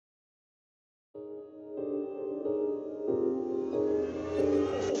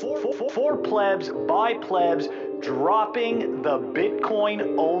For plebs, by plebs, dropping the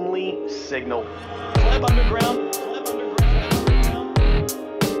Bitcoin-only signal. Pleb Underground.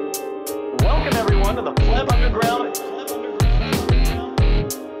 Welcome everyone to the Pleb Underground.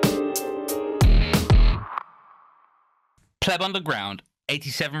 Pleb Underground,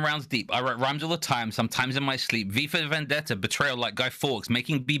 87 rounds deep. I write rhymes all the time, sometimes in my sleep. V for Vendetta, betrayal like Guy Fawkes,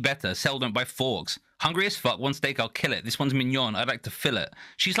 making be better, sell don't buy forks. Hungry as fuck, one steak, I'll kill it. This one's mignon, I'd like to fill it.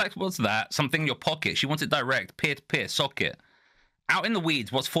 She's like, what's that? Something in your pocket. She wants it direct, peer-to-peer, socket. Out in the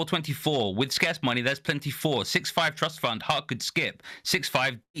weeds, what's 424? With scarce money, there's plenty for. 6-5 trust fund, heart could skip.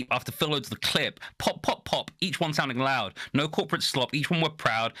 6-5 deep after fill loads the clip. Pop, pop, pop, each one sounding loud. No corporate slop, each one we're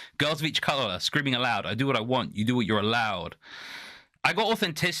proud. Girls of each color, screaming aloud. I do what I want, you do what you're allowed. I got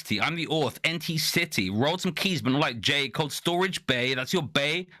authenticity, I'm the auth, NT City. Rolled some keys, but not like Jay. Cold storage bay, that's your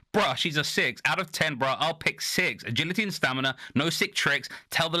bay? Bruh, she's a 6. Out of 10, bruh, I'll pick 6. Agility and stamina, no sick tricks.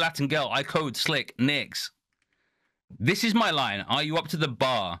 Tell the Latin girl, I code slick, nicks. This is my line, are you up to the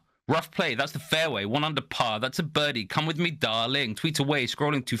bar? Rough play, that's the fairway, one under par. That's a birdie, come with me, darling. Tweet away,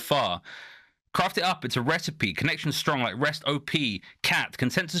 scrolling too far. Craft it up, it's a recipe. Connection strong like REST OP. Cat,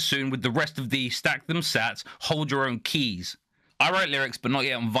 consensus soon with the rest of the stack them sats. Hold your own keys. I write lyrics, but not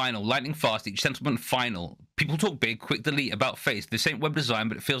yet on vinyl. Lightning fast, each sentiment final. People talk big, quick delete, about face. This ain't web design,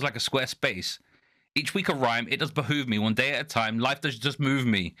 but it feels like a square space. Each week a rhyme, it does behoove me. One day at a time, life does just move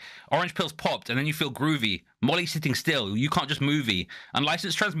me. Orange pills popped, and then you feel groovy. Molly sitting still, you can't just movie.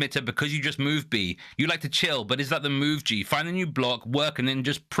 Unlicensed transmitter because you just move B. You like to chill, but is that the move G? Find a new block, work, and then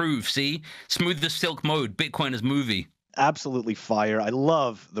just prove, see? Smooth the silk mode, Bitcoin as movie. Absolutely fire. I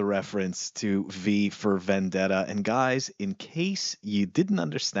love the reference to V for Vendetta. And guys, in case you didn't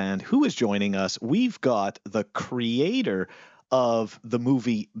understand who is joining us, we've got the creator of the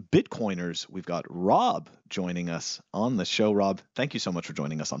movie Bitcoiners. We've got Rob joining us on the show. Rob, thank you so much for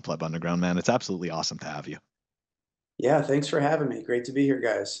joining us on Pleb Underground, man. It's absolutely awesome to have you. Yeah, thanks for having me. Great to be here,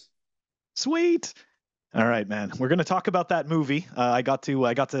 guys. Sweet. All right, man. We're going to talk about that movie. I got to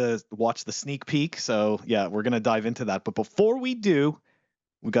watch the sneak peek, so yeah, we're going to dive into that. But before we do,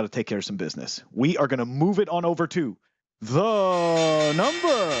 we got to take care of some business. We are going to move it on over to the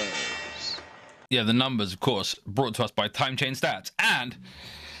numbers. Yeah, the numbers, of course, brought to us by Time Chain Stats and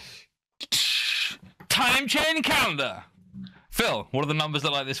Time Chain Calendar. Phil, what are the numbers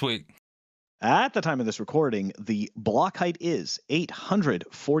look like this week? At the time of this recording, the block height is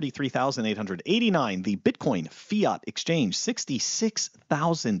 843,889. The Bitcoin fiat exchange,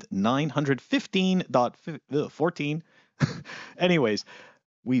 66,915.14. Anyways,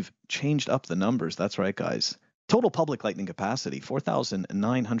 we've changed up the numbers. That's right, guys. Total public lightning capacity,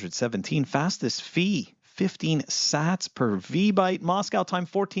 4,917. Fastest fee, 15 sats per V-byte. Moscow time,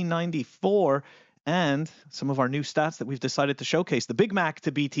 1494. And some of our new stats that we've decided to showcase. The Big Mac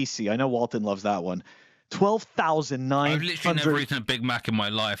to BTC. I know Walton loves that one. 12,900. I've literally never eaten a Big Mac in my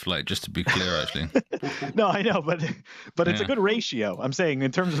life, like, just to be clear, actually. No, I know, but it's a good ratio. I'm saying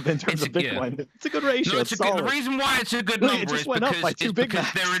in terms of Bitcoin, it's a good ratio. No, the reason why it's a good number is because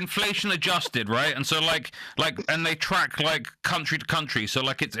they're inflation adjusted, right? And so and they track like country to country. So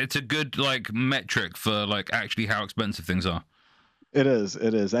like it's a good like metric for like actually how expensive things are. It is,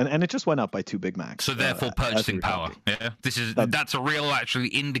 and it just went up by 2 Big Macs. So therefore, purchasing power. Yeah, that's a real actually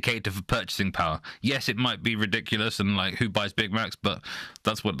indicator for purchasing power. Yes, it might be ridiculous and like who buys Big Macs, but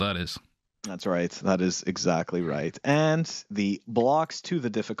that's what that is. That's right. That is exactly right. And the blocks to the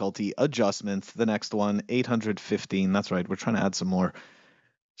difficulty adjustment. The next one, 815. That's right. We're trying to add some more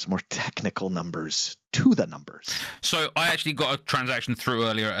technical numbers to the numbers. So I actually got a transaction through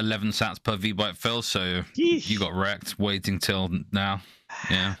earlier at 11 sats per V-byte, Phil. So you got wrecked waiting till now.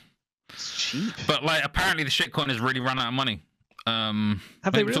 Yeah. It's cheap. But like apparently the shitcoin has really run out of money. Have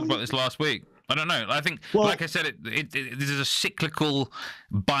they we talked about this last week. I don't know. I think, like I said, this is a cyclical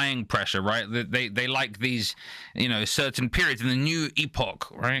buying pressure, right? They like these, certain periods in the new epoch,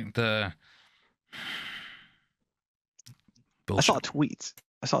 right? I saw a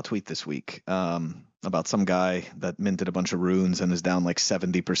tweet this week about some guy that minted a bunch of runes and is down like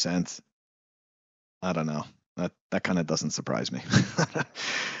 70%. I don't know. That kind of doesn't surprise me.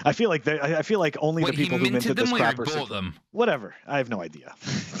 I feel like only the people who minted this crap bought them. Whatever. I have no idea.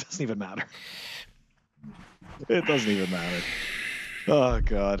 It doesn't even matter. It doesn't even matter. Oh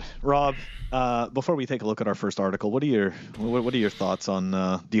God, Rob. Before we take a look at our first article, what are your thoughts on?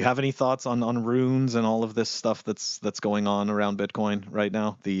 Do you have any thoughts on runes and all of this stuff that's going on around Bitcoin right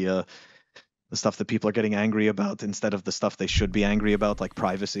now? The stuff that people are getting angry about instead of the stuff they should be angry about, like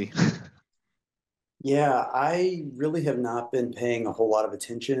privacy. Yeah, I really have not been paying a whole lot of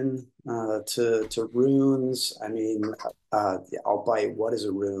attention to runes. I mean, albeit what is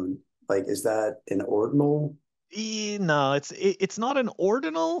a rune? Like, is that an ordinal? No, it's not an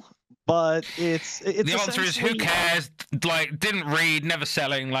ordinal, but it's the answer is who cares? Like, didn't read, never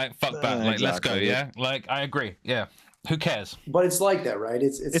selling. Like, fuck that. Like, let's go. Yeah, like I agree. Yeah, who cares? But it's like that, right?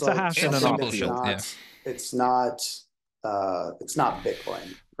 It's a like hash and an something upfield. it's not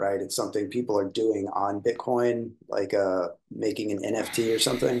Bitcoin, right? It's something people are doing on Bitcoin, like making an NFT or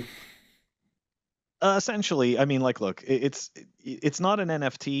something. Essentially, I mean, like, look, it's not an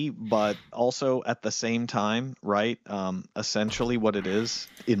NFT, but also at the same time, right? Essentially, what it is,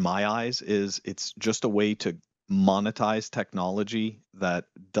 in my eyes, is it's just a way to monetize technology that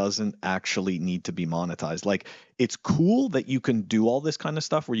doesn't actually need to be monetized. Like, it's cool that you can do all this kind of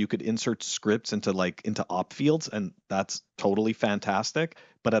stuff where you could insert scripts into op fields, and that's totally fantastic.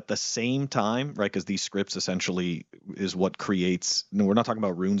 But at the same time, right, because these scripts essentially is what creates, no, we're not talking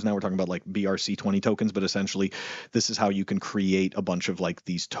about runes now, we're talking about like BRC20 tokens, but essentially this is how you can create a bunch of like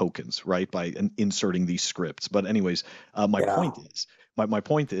these tokens, right, by inserting these scripts. But anyways, my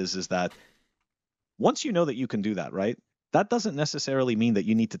point is that once you know that you can do that, right, that doesn't necessarily mean that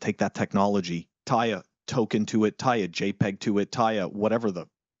you need to take that technology, tie a token to it, tie a JPEG to it, tie a whatever the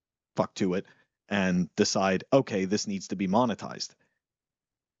fuck to it, and decide, okay, this needs to be monetized.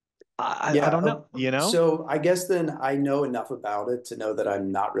 I don't know, you know? So I guess then I know enough about it to know that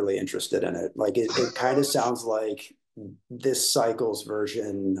I'm not really interested in it. Like it kind of sounds like this cycle's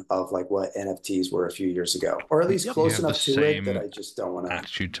version of like what NFTs were a few years ago, or at least close enough to it that I just don't want to.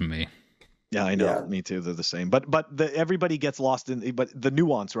 Attitude to me. Yeah, I know. Yeah. Me too. They're the same. But everybody gets lost in the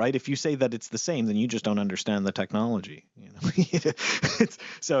nuance, right? If you say that it's the same, then you just don't understand the technology. You know?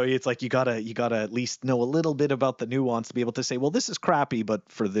 So it's like you gotta at least know a little bit about the nuance to be able to say, well, this is crappy, but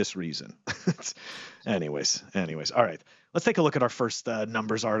for this reason. Anyways. All right. Let's take a look at our first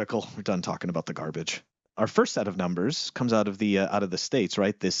numbers article. We're done talking about the garbage. Our first set of numbers comes out of the States,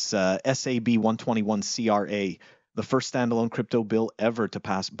 right? This SAB 121 CRA. The first standalone crypto bill ever to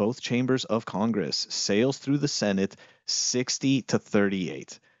pass both chambers of Congress. Sales through the Senate, 60 to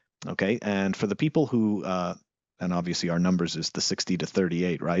 38. Okay, and for the people who, and obviously our numbers is the 60 to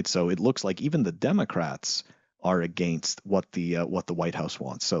 38, right? So it looks like even the Democrats are against what the White House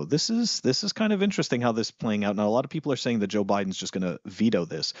wants. So this is kind of interesting how this is playing out. Now, a lot of people are saying that Joe Biden's just going to veto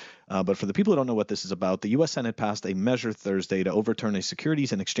this, but for the people who don't know what this is about, the U.S. Senate passed a measure Thursday to overturn a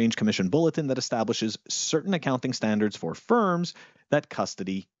Securities and Exchange Commission bulletin that establishes certain accounting standards for firms that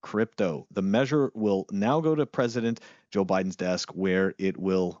custody crypto. The measure will now go to President Joe Biden's desk, where it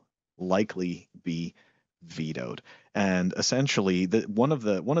will likely be vetoed. And essentially, one of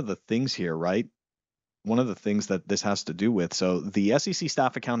the things here, right? One of the things that this has to do with, so the SEC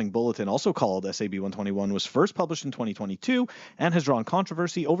Staff Accounting Bulletin, also called SAB 121, was first published in 2022 and has drawn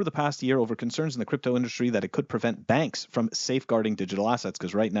controversy over the past year over concerns in the crypto industry that it could prevent banks from safeguarding digital assets,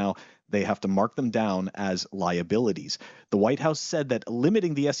 because right now they have to mark them down as liabilities. The White House said that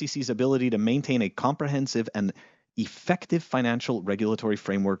limiting the SEC's ability to maintain a comprehensive and effective financial regulatory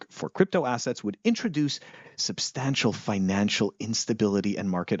framework for crypto assets would introduce substantial financial instability and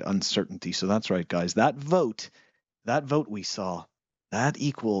market uncertainty. So that's right, guys. That vote we saw, that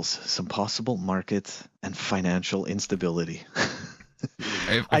equals some possible market and financial instability.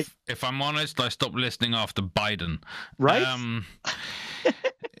 If I'm honest, I stopped listening after Biden. Right?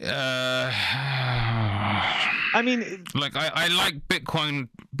 I mean, like I like Bitcoin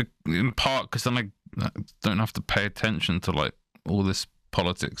in part because then I don't have to pay attention to like all this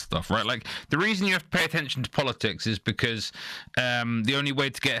politics stuff, right? Like the reason you have to pay attention to politics is because the only way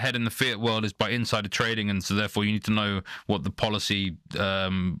to get ahead in the fiat world is by insider trading, and so therefore you need to know what the policy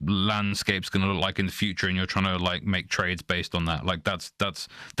landscape's going to look like in the future, and you're trying to like make trades based on that. Like that's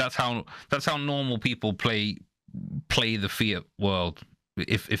how normal people play the fiat world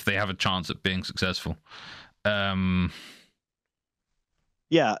if they have a chance at being successful.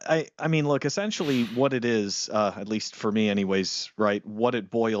 Yeah, I mean, look, essentially what it is, at least for me anyways, right, what it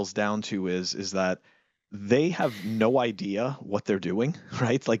boils down to is that they have no idea what they're doing,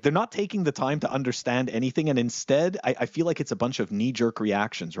 right? Like they're not taking the time to understand anything, and instead I feel like it's a bunch of knee-jerk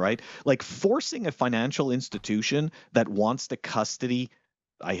reactions, right? Like forcing a financial institution that wants to custody,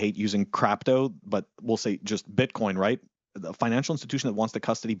 I hate using crypto, but we'll say just Bitcoin, right? The financial institution that wants to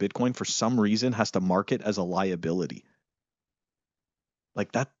custody Bitcoin for some reason has to mark it as a liability.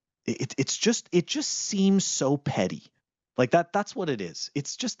 Like that, it just seems so petty. Like that's what it is.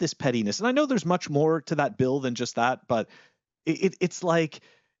 It's just this pettiness. And I know there's much more to that bill than just that, but it's like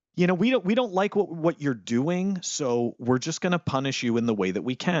you know, we don't like what you're doing, so we're just going to punish you in the way that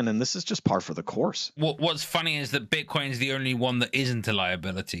we can, and this is just par for the course. What's funny is that Bitcoin is the only one that isn't a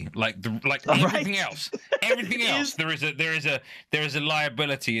liability. Like everything else, there is a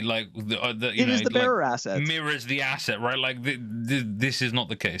liability. Like it is the bearer asset, mirrors the asset, right? Like this is not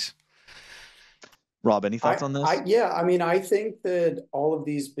the case. Rob, any thoughts on this? I mean, I think that all of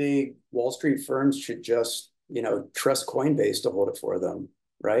these big Wall Street firms should just, trust Coinbase to hold it for them,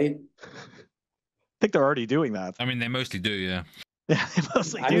 right? I think they're already doing that. I mean, they mostly do, yeah. Yeah, they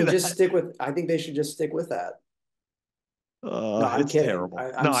mostly do that. I think they should just stick with that. No, I'm kidding. Terrible.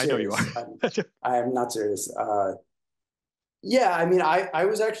 I know you are. I'm not serious. Yeah, I mean, I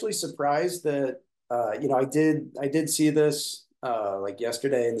was actually surprised that, I did see this like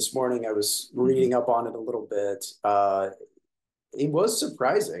yesterday and this morning. I was reading up on it a little bit. It was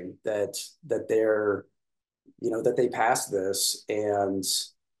surprising that they're, that they passed this. And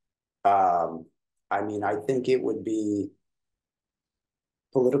I mean, I think it would be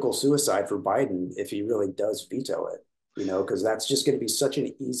political suicide for Biden if he really does veto it, because that's just going to be such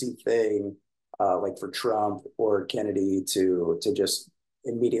an easy thing, like for Trump or Kennedy to just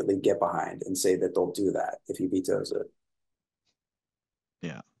immediately get behind and say that they'll do that if he vetoes it.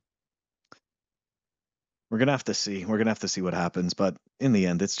 Yeah. We're going to have to see. We're going to have to see what happens, but in the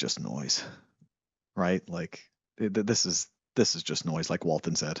end, it's just noise, right? Like this is just noise, like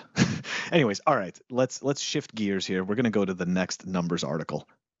Walton said. Anyways, all right, let's shift gears here. We're going to go to the next numbers article.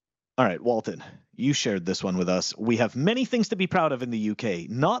 All right, Walton, you shared this one with us. We have many things to be proud of in the UK,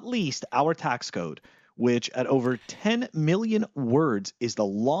 not least our tax code, which at over 10 million words is the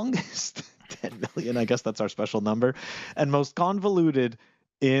longest, 10 million, I guess that's our special number, and most convoluted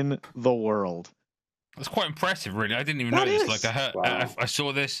in the world. That's quite impressive, really. I didn't even know this. Like, I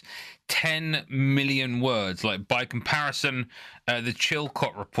saw this 10 million words. Like, by comparison, the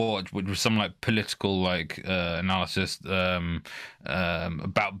Chilcot report, which was some like political analysis about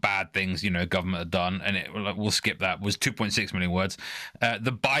bad things government had done, and we'll skip that, was 2.6 million words.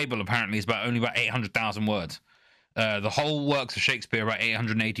 The Bible apparently is only about 800,000 words. The whole works of Shakespeare about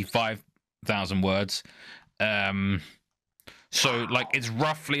 885,000 words. So like it's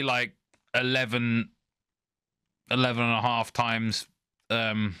roughly like 11 and a half times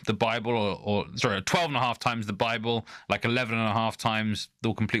the Bible, or 12 and a half times the Bible, like 11 and a half times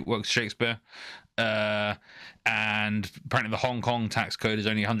the complete works of Shakespeare. And apparently the Hong Kong tax code is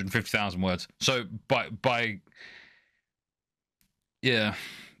only 150,000 words. So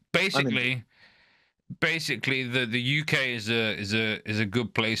basically the UK is a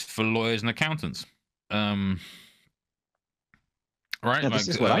good place for lawyers and accountants. Right, yeah, this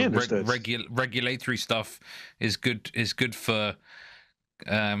is what I understood. Regulatory stuff is good for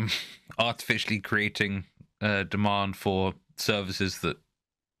artificially creating demand for services that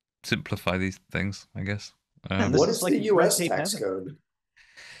simplify these things, I guess. What is the U.S. tax code?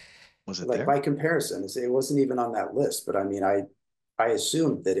 Was it like there? By comparison? It wasn't even on that list, but I mean, I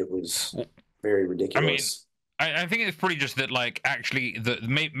assumed that it was very ridiculous. I mean, I think it's probably just that, like, actually,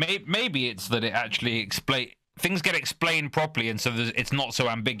 maybe it's that it actually things get explained properly, and so it's not so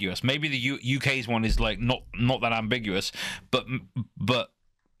ambiguous. Maybe the UK's one is like not that ambiguous, but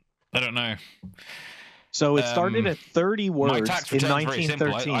I don't know. So it started at 30 words my tax return in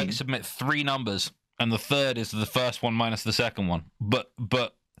 1913. I can submit 3 numbers, and the third is the first one minus the second one. But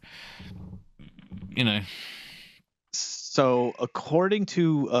So according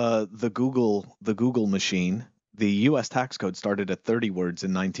to the Google machine, the U.S. tax code started at 30 words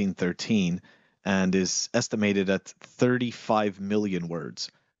in 1913. And is estimated at 35 million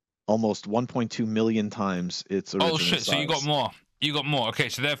words, almost 1.2 million times its original size. Oh shit! So you got more. Okay,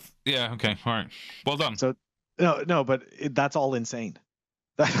 so okay, all right. Well done. So no, but that's all insane.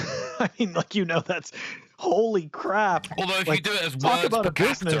 I mean, like, that's holy crap. Although if you do it as words per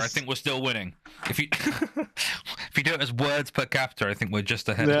capita, I think we're still winning. If you do it as words per capita, I think we're just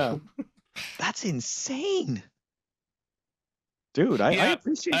ahead. Yeah, that's insane. Dude, I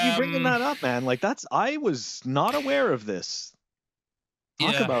appreciate you bringing that up, man. Like, I was not aware of this.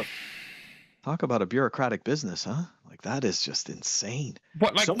 Talk about a bureaucratic business, huh? Like, that is just insane.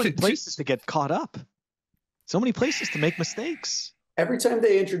 What, like, so many places to get caught up. So many places to make mistakes. Every time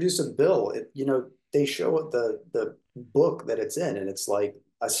they introduce a bill, they show the book that it's in, and it's like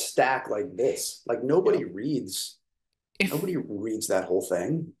a stack like this. Like, nobody reads that whole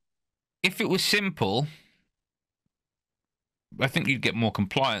thing. If it was simple, I think you'd get more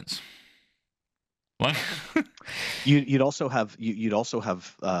compliance. What? You'd also have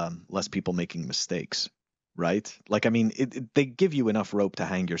less people making mistakes, right? Like, I mean, they give you enough rope to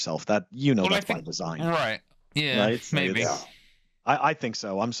hang yourself. That that's by design, right? Yeah, right? So maybe. I think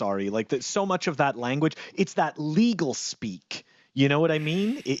so. I'm sorry. Like so much of that language, it's that legal speak. You know what I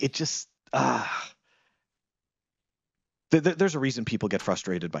mean? It just there's a reason people get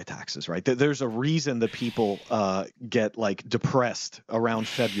frustrated by taxes, right? There's a reason that people get like depressed around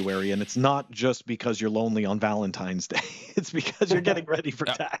February, and it's not just because you're lonely on Valentine's Day. It's because you're getting ready for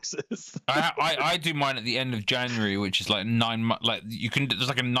taxes. I do mine at the end of January, which is like 9 months. Like you can, there's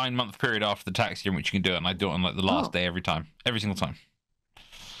like a 9-month period after the tax year in which you can do it, and I do it on like the last day every single time.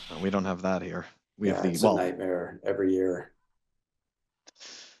 We don't have that here. We have it's a nightmare every year.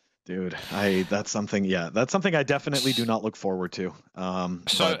 Dude, that's something I definitely do not look forward to.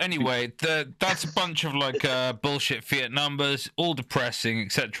 So anyway, that's a bunch of like bullshit fiat numbers, all depressing,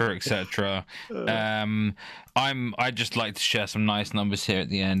 etc., etc. I just like to share some nice numbers here at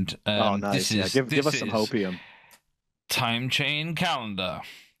the end. Nice. Give us some hopium. Time chain calendar.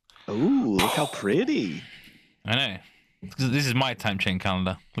 Ooh, look how pretty. I know. This is my time chain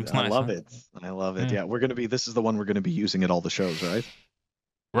calendar. Looks nice. I love it. Yeah, this is the one we're gonna be using at all the shows, right?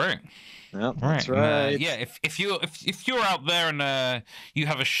 Right. Yeah, that's right. If you're out there and you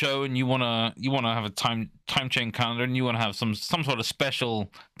have a show and you wanna have a time chain calendar and you wanna have some sort of special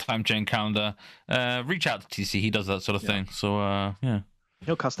time chain calendar, reach out to TC. He does that sort of thing. So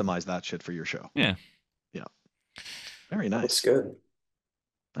he'll customize that shit for your show. Yeah. Very nice. That's good.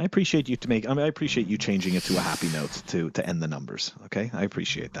 I appreciate you I appreciate you changing it to a happy note to end the numbers. Okay, I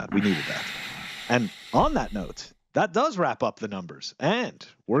appreciate that. We needed that. And on that note, that does wrap up the numbers, and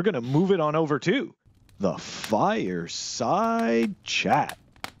we're going to move it on over to the Fireside Chat.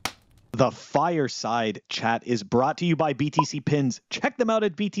 The Fireside Chat is brought to you by BTC Pins. Check them out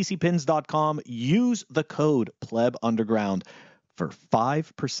at btcpins.com. Use the code PlebUnderground for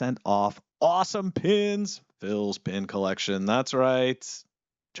 5% off awesome pins. Phil's pin collection. That's right.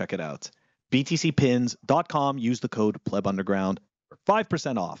 Check it out. btcpins.com. Use the code PlebUnderground.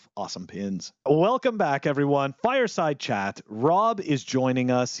 5% off awesome pins. Welcome back, everyone. Fireside Chat. Rob is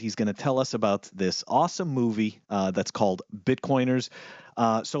joining us. He's going to tell us about this awesome movie that's called Bitcoiners.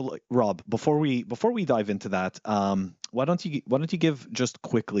 So, Rob, before we dive into that, why don't you give just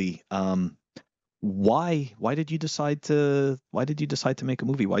quickly why did you decide to make a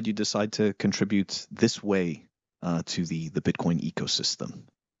movie? Why did you decide to contribute this way to the Bitcoin ecosystem?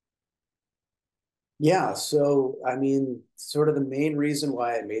 Yeah, so I mean, sort of the main reason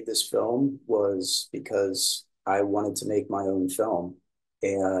why I made this film was because I wanted to make my own film.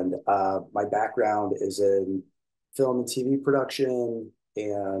 And my background is in film and TV production,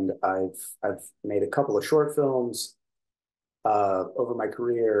 and I've made a couple of short films. Over my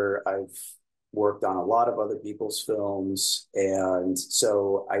career, I've worked on a lot of other people's films. And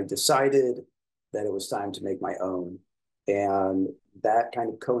so I decided that it was time to make my own. And that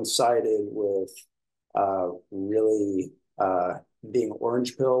kind of coincided with really being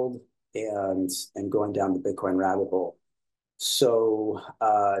orange pilled and going down the Bitcoin rabbit hole. So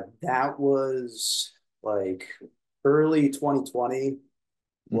that was like early 2020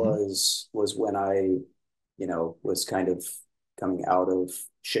 was when I, was kind of coming out of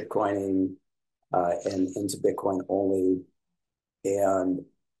shitcoining and into Bitcoin only. And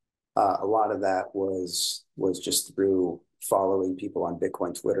a lot of that was just through following people on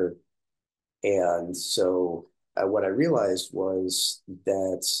Bitcoin Twitter. And so what I realized was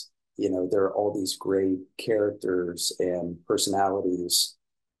that, there are all these great characters and personalities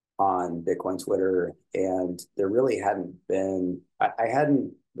on Bitcoin Twitter, and there really hadn't been, I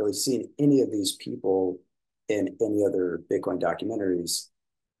hadn't really seen any of these people in any other Bitcoin documentaries.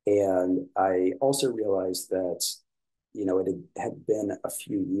 And I also realized that, it had been a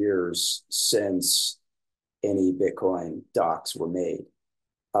few years since any Bitcoin docs were made.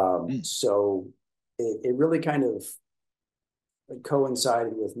 So it really kind of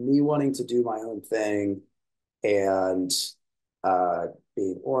coincided with me wanting to do my own thing and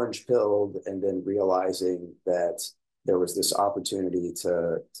being orange pilled, and then realizing that there was this opportunity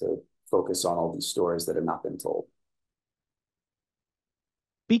to focus on all these stories that have not been told.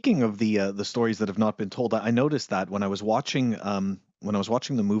 Speaking of the stories that have not been told, I noticed that when I was watching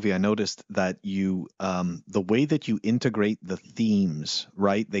the movie, I noticed that you the way that you integrate the themes,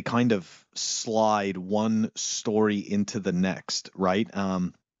 right? They kind of slide one story into the next, right?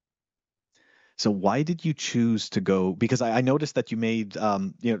 So why did you choose to go? Because I noticed that you made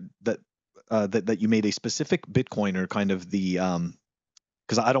that you made a specific Bitcoiner kind of the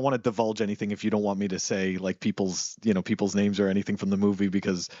because I don't want to divulge anything if you don't want me to say like people's names or anything from the movie,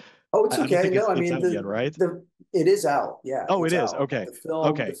 because it's okay. No, I mean, yet, right? It is out. Yeah. Oh, it is. Out. Okay.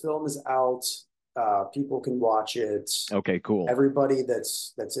 The film is out. People can watch it. Okay, cool. Everybody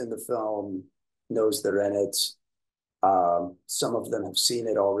that's in the film knows they're in it. Some of them have seen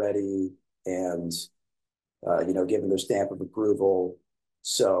it already and, given their stamp of approval.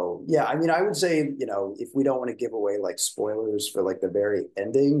 So yeah, I mean, I would say, if we don't want to give away like spoilers for like the very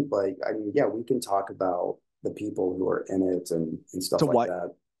ending, but I mean, yeah, we can talk about the people who are in it and stuff like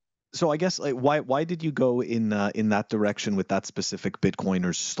that. So I guess like why did you go in that direction with that specific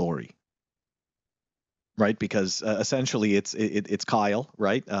Bitcoiner's story? Right, because essentially it's Kyle,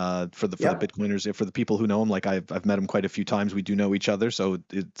 right? For the Bitcoiners, for the people who know him, like I've met him quite a few times. We do know each other, so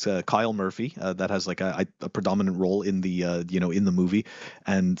it's Kyle Murphy that has like a predominant role in the in the movie,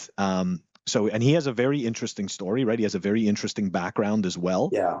 and and he has a very interesting story, right? He has a very interesting background as well.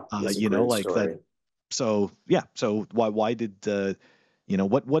 Yeah, like story. That. So yeah, so why did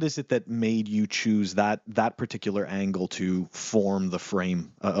what is it that made you choose that particular angle to form the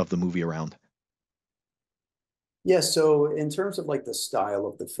frame of the movie around? Yeah, so in terms of like the style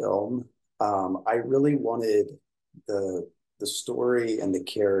of the film, I really wanted the story and the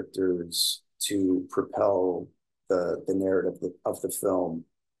characters to propel the narrative of the film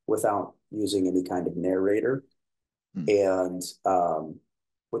without using any kind of narrator, and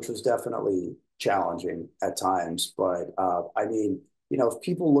which was definitely challenging at times. But I mean, if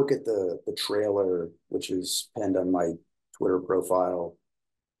people look at the trailer, which is pinned on my Twitter profile,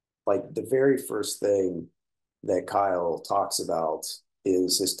 like the very first thing that Kyle talks about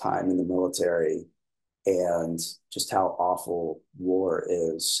is his time in the military and just how awful war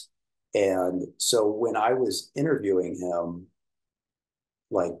is. And so when I was interviewing him,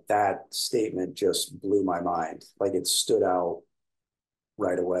 like that statement just blew my mind. Like it stood out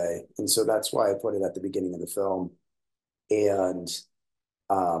right away. And so that's why I put it at the beginning of the film. And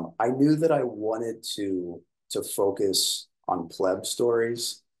I knew that I wanted to focus on pleb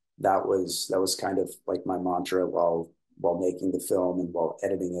stories. That was kind of like my mantra while making the film and while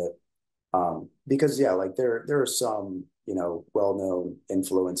editing it. Because yeah, like there are some well-known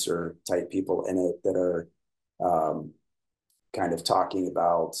influencer type people in it that are kind of talking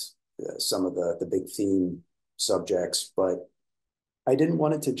about some of the big theme subjects, but I didn't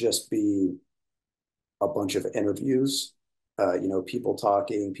want it to just be a bunch of interviews. People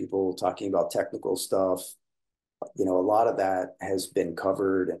talking about technical stuff. A lot of that has been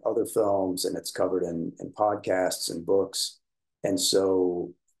covered in other films and it's covered in podcasts and books. And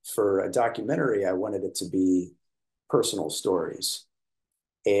so for a documentary, I wanted it to be personal stories.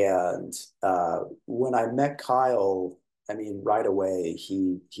 And when I met Kyle, I mean, right away,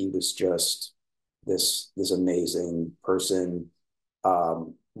 he was just this amazing person.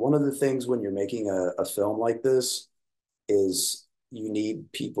 One of the things when you're making a film like this is you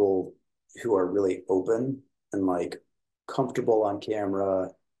need people who are really open and like comfortable on camera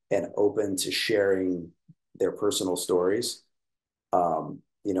and open to sharing their personal stories.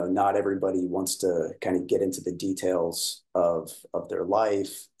 Not everybody wants to kind of get into the details of their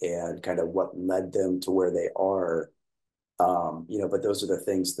life and kind of what led them to where they are. But those are the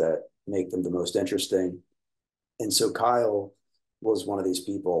things that make them the most interesting. And so Kyle was one of these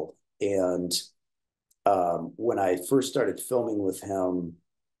people. And when I first started filming with him,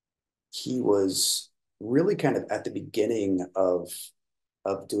 he was really kind of at the beginning of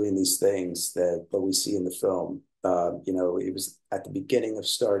doing these things that we see in the film. It was at the beginning of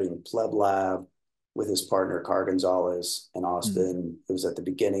starting Pleb Lab with his partner Car Gonzalez in Austin. It was at the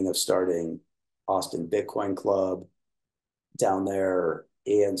beginning of starting Austin Bitcoin Club down there.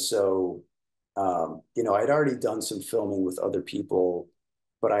 And so, I'd already done some filming with other people,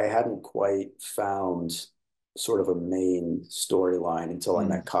 but I hadn't quite found sort of a main storyline until I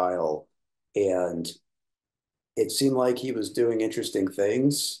met Kyle. And it seemed like he was doing interesting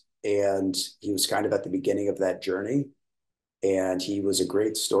things and he was kind of at the beginning of that journey. And he was a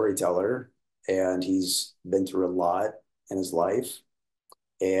great storyteller and he's been through a lot in his life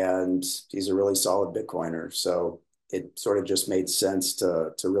and he's a really solid Bitcoiner. So it sort of just made sense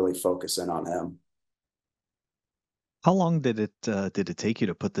to really focus in on him. How long did it take you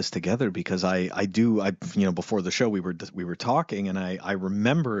to put this together? Because before the show we were talking and I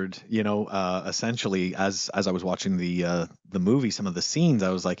remembered essentially as I was watching the movie, some of the scenes I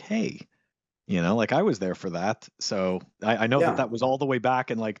was like, hey, like I was there for that. So I know that was all the way back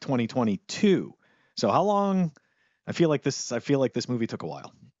in like 2022. So how long? I feel like this movie took a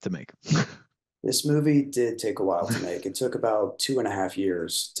while to make. This movie did take a while to make. It took about 2.5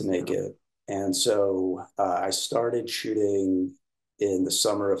 years to make it. And so I started shooting in the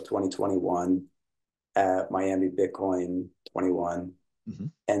summer of 2021 at Miami Bitcoin 21.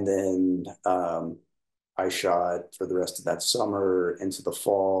 And then I shot for the rest of that summer into the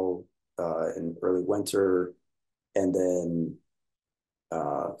fall and early winter. And then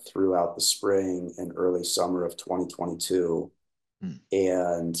throughout the spring and early summer of 2022.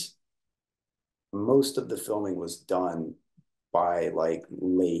 And most of the filming was done by like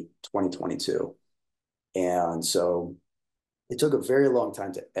late 2022. And so it took a very long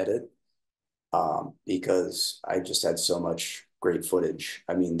time to edit because I just had so much great footage.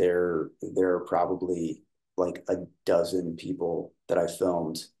 I mean, there are probably like a dozen people that I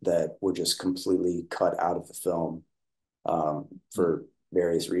filmed that were just completely cut out of the film for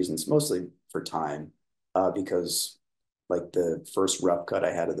various reasons, mostly for time, because like the first rough cut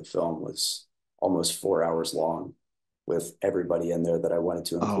I had of the film was almost 4 hours long with everybody in there that I wanted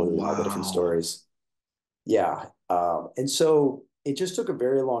to include and all the different stories. Yeah. And so it just took a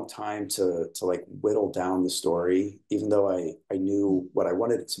very long time to like whittle down the story. Even though I knew what I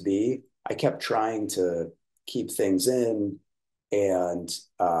wanted it to be, I kept trying to keep things in. And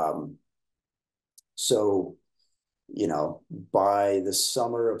so, you know, by the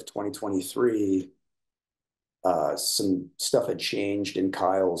summer of 2023, some stuff had changed in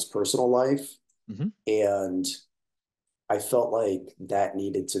Kyle's personal life. And I felt like that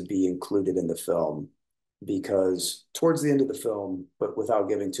needed to be included in the film because towards the end of the film, but without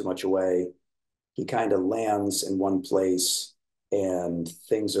giving too much away, he kind of lands in one place and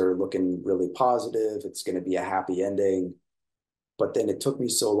things are looking really positive. It's going to be a happy ending. But then it took me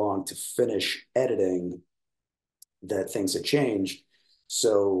so long to finish editing that things had changed.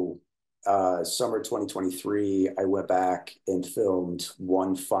 So summer 2023, I went back and filmed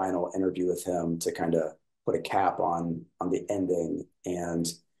one final interview with him to kind of put a cap on the ending and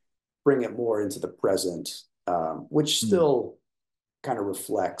bring it more into the present, which still kind of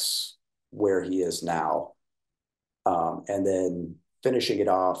reflects where he is now. And then finishing it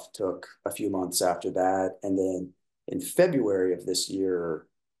off took a few months after that. And then in February of this year,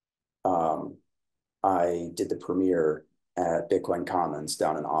 I did the premiere at Bitcoin Commons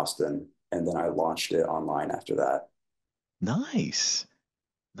down in Austin, and then I launched it online after that. Nice.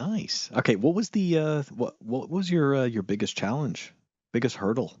 Okay, what was the what was your biggest challenge, biggest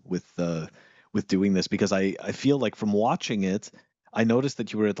hurdle with doing this? Because I feel like from watching it, I noticed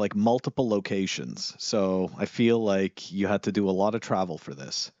that you were at like multiple locations. So I feel like you had to do a lot of travel for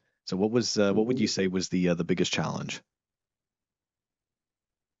this. So what would you say was the biggest challenge?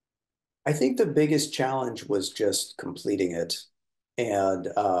 I think the biggest challenge was just completing it. And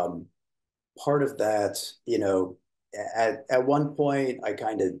part of that, you know, at one point I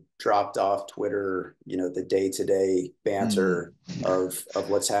kind of dropped off Twitter, you know, the day-to-day banter of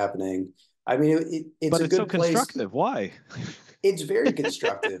what's happening. I mean, it's but a it's good so place. Constructive. Why? It's very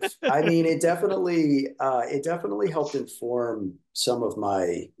constructive. I mean, it definitely helped inform some of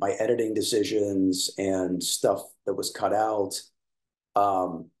my editing decisions and stuff that was cut out.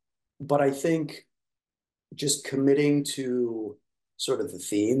 But I think just committing to sort of the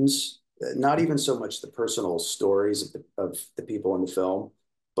themes, not even so much the personal stories of the people in the film,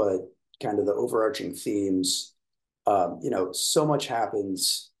 but kind of the overarching themes. You know, so much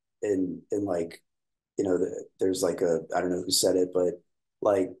happens in like, you know, there's like I don't know who said it, but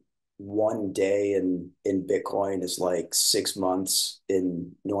like one day in Bitcoin is like 6 months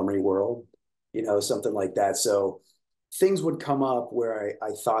in normie world, you know, something like that. So things would come up where I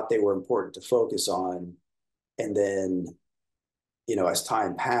thought they were important to focus on. And then, you know, as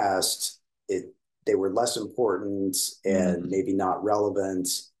time passed, they were less important and maybe not relevant.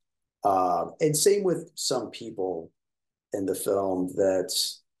 And same with some people in the film that,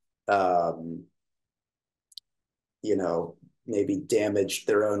 you know, maybe damaged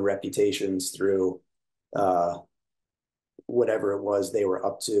their own reputations through whatever it was they were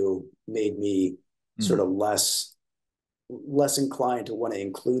up to, made me sort of less inclined to want to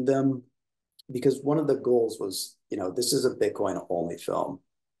include them, because one of the goals was, you know, this is a Bitcoin only film.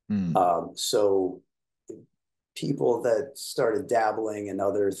 So people that started dabbling in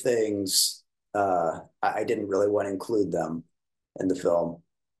other things, I didn't really want to include them in the film.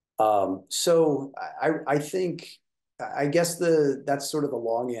 So I think, I guess that's sort of the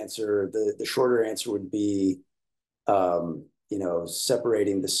long answer. The shorter answer would be, you know,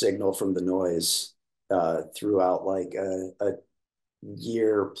 separating the signal from the noise throughout like a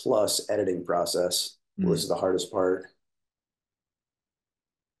year plus editing process was the hardest part.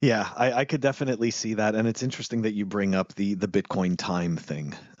 Yeah, I could definitely see that. And it's interesting that you bring up the Bitcoin time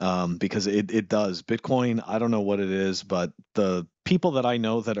thing, because it does. Bitcoin, I don't know what it is, but the people that I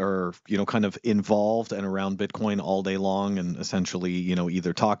know that are, you know, kind of involved and around Bitcoin all day long and essentially, you know,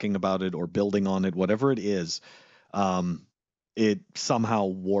 either talking about it or building on it, whatever it is, it somehow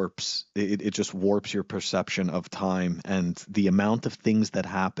warps, it just warps your perception of time and the amount of things that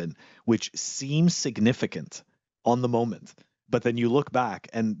happen, which seems significant on the moment, but then you look back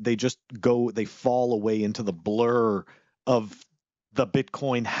and they fall away into the blur of the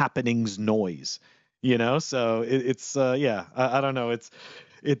Bitcoin happenings noise, So it's I don't know.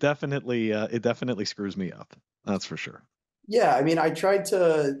 It definitely screws me up. That's for sure. Yeah, I mean, I tried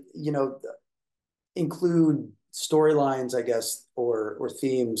to, include storylines, I guess, or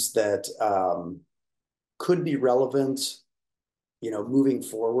themes that could be relevant, moving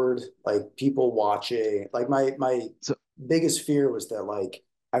forward. Like people watching, like my biggest fear was that like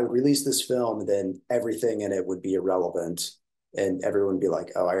I would release this film and then everything in it would be irrelevant and everyone would be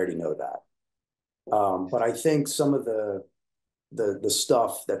like, oh, I already know that. But I think some of the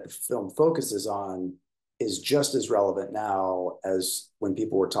stuff that the film focuses on is just as relevant now as when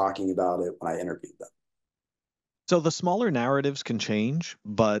people were talking about it when I interviewed them. So the smaller narratives can change,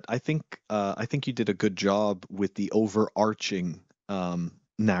 but I think you did a good job with the overarching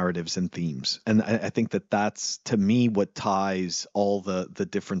narratives and themes, and I think that's to me what ties all the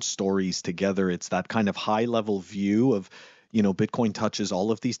different stories together. It's that kind of high level view of, Bitcoin touches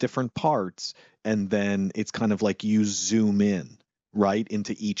all of these different parts, and then it's kind of like you zoom in right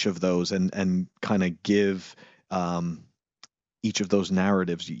into each of those and kind of give each of those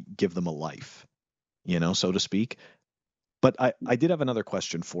narratives, you give them a life, so to speak. But I did have another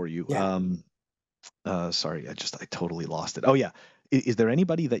question for you. Yeah. Sorry, I totally lost it. Oh yeah. Is there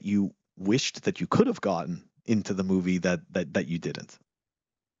anybody that you wished that you could have gotten into the movie that you didn't?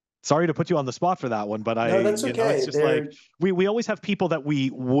 Sorry to put you on the spot for that one, but No, that's okay. It's just like we always have people that we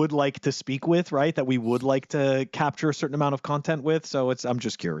would like to speak with, right? That we would like to capture a certain amount of content with. So I'm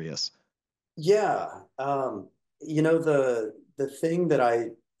just curious. Yeah. The thing that I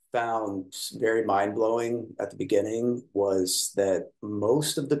found very mind-blowing at the beginning was that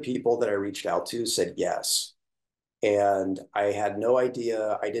most of the people that I reached out to said yes. And I had no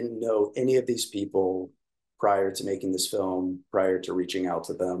idea. I didn't know any of these people prior to making this film, prior to reaching out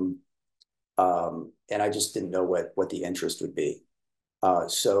to them. And I just didn't know what the interest would be.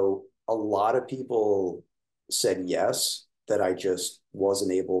 So a lot of people said yes that I just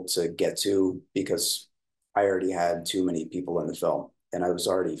wasn't able to get to because I already had too many people in the film and I was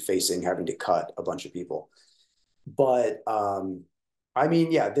already facing having to cut a bunch of people. But I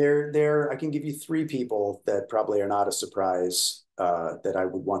mean, yeah, I can give you three people that probably are not a surprise that I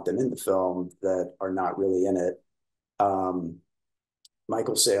would want them in the film that are not really in it.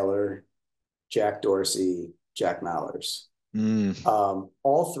 Michael Saylor, Jack Dorsey, Jack Mallers.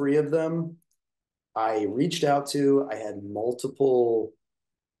 All three of them I reached out to. I had multiple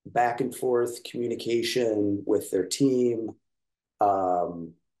back and forth communication with their team.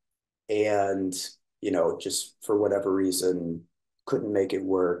 And, just for whatever reason, couldn't make it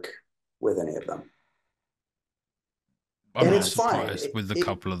work with any of them. I'm not surprised with a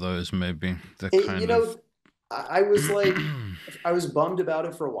couple of those, maybe. I was like, I was bummed about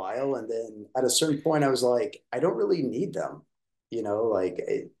it for a while. And then at a certain point, I was like, I don't really need them. They'd be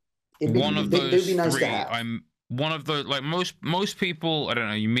nice to have. I'm one of those, like most people, I don't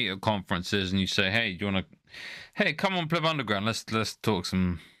know, you meet at conferences and you say, hey, do you want to, hey, come on, Pleb Underground, let's talk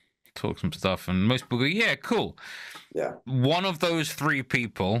some stuff. And most people go, yeah, cool. Yeah. One of those three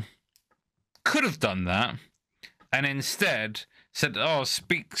people could have done that and instead said, oh,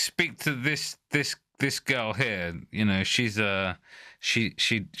 speak to this girl here, she's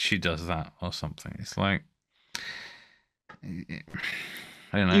she does that or something. It's like, I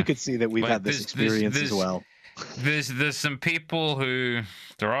don't know. You could see that we've had this experience as well. There are some people who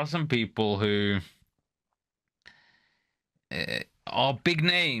are big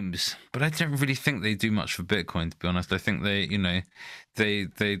names, but I don't really think they do much for Bitcoin, to be honest. I think they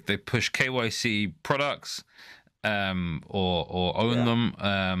push KYC products, or own them.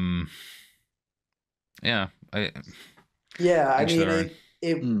 I mean,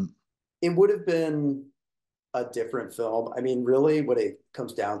 it would have been a different film. I mean, really what it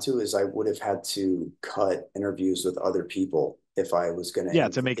comes down to is I would have had to cut interviews with other people if I was going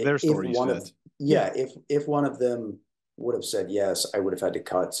to make their stories fit. If one of them would have said yes, I would have had to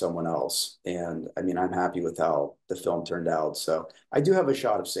cut someone else. And I mean, I'm happy with how the film turned out. So I do have a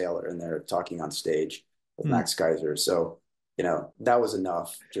shot of Saylor in there talking on stage with Max Kaiser. So, that was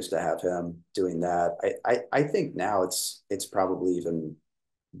enough just to have him doing that. I think now it's probably even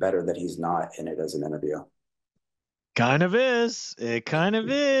better that he's not in it as an interview. Kind of is. It kind of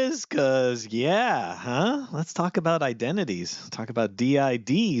is, because, let's talk about identities. Talk about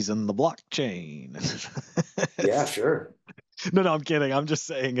DIDs and the blockchain. Yeah, sure. No, I'm kidding. I'm just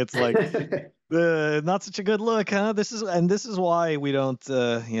saying it's like not such a good look, huh? This is why we don't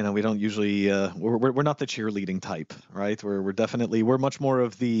we don't usually we're not the cheerleading type, right? We're much more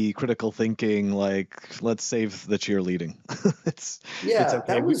of the critical thinking, like let's save the cheerleading. it's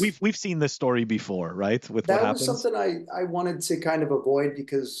okay. We've seen this story before, right? With what happens. That was something I wanted to kind of avoid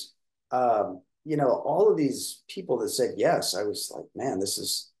because all of these people that said yes, I was like, man, this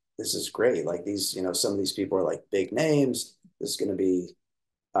is great. Like these, some of these people are like big names. This is going to be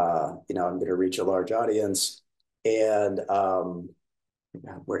I'm going to reach a large audience, and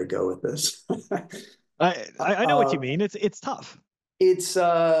where to go with this? I know what you mean. It's tough. It's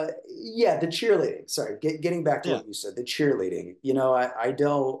the cheerleading. Sorry, getting back to what you said, the cheerleading.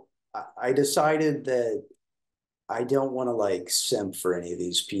 I decided that I don't want to like simp for any of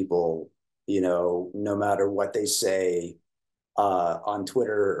these people. No matter what they say on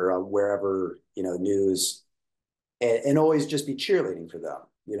Twitter or on wherever news, and always just be cheerleading for them.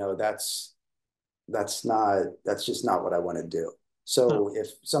 That's just not what I want to do. So if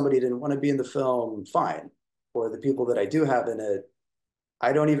somebody didn't want to be in the film, fine. Or the people that I do have in it,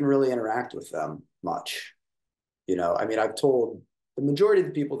 I don't even really interact with them much. I've told the majority of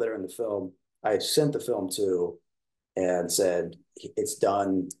the people that are in the film, I sent the film to and said, it's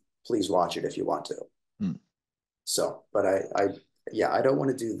done. Please watch it if you want to. So, but I don't want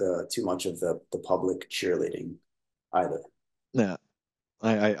to do too much of the public cheerleading either. Yeah.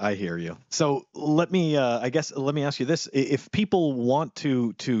 I hear you. So let me ask you this: if people want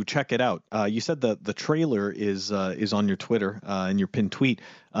to check it out, you said the trailer is on your Twitter and your pinned tweet.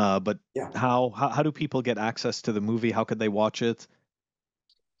 But how do people get access to the movie? How could they watch it?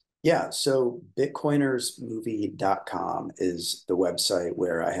 Yeah, so bitcoinersmovie.com is the website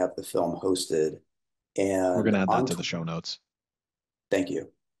where I have the film hosted, and we're gonna add that to the show notes. Thank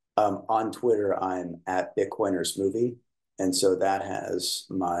you. On Twitter, I'm at bitcoinersmovie. And so that has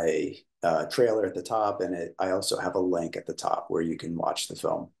my trailer at the top, and I also have a link at the top where you can watch the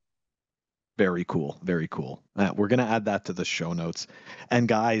film. Very cool. Very cool. We're going to add that to the show notes. And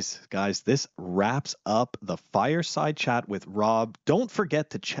guys, this wraps up the Fireside Chat with Rob. Don't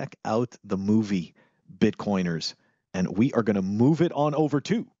forget to check out the movie Bitcoiners. And we are going to move it on over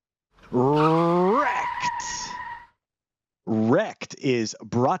to REKT. REKT is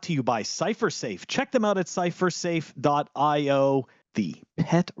brought to you by CypherSafe. Check them out at CypherSafe.io. The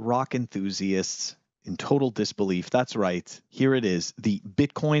pet rock enthusiasts in total disbelief. That's right. Here it is. The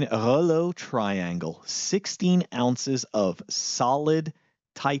Bitcoin Relo Triangle. 16 ounces of solid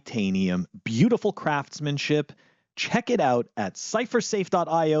titanium. Beautiful craftsmanship. Check it out at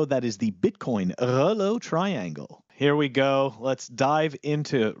CypherSafe.io. That is the Bitcoin Relo Triangle. Here we go. Let's dive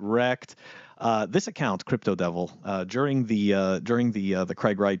into REKT. This account, Crypto Devil, during the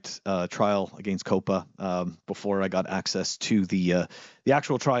Craig Wright trial against Copa, before I got access to the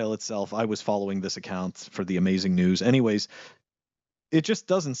actual trial itself, I was following this account for the amazing news. Anyways, it just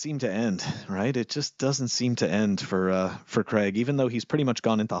doesn't seem to end, right? It just doesn't seem to end for Craig, even though he's pretty much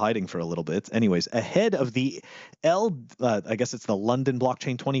gone into hiding for a little bit. Anyways, ahead of the I guess it's the London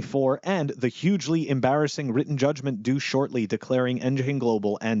Blockchain 24 and the hugely embarrassing written judgment due shortly, declaring Engine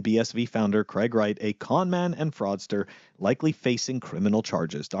Global and BSV founder Craig Wright a con man and fraudster, likely facing criminal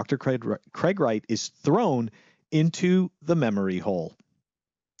charges. Dr. Craig Wright is thrown into the memory hole.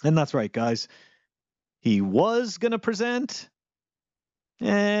 And that's right, guys. He was going to present,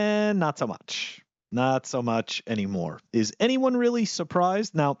 and not so much. Not so much anymore. Is anyone really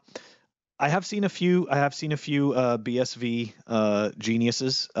surprised? Now, I have seen a few BSV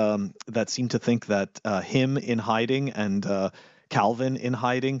geniuses that seem to think that him in hiding and Calvin in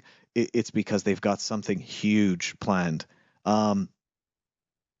hiding, it's because they've got something huge planned.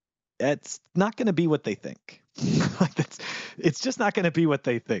 It's not going to be what they think. It's just not going to be what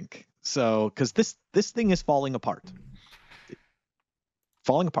they think. So, because this thing is falling apart.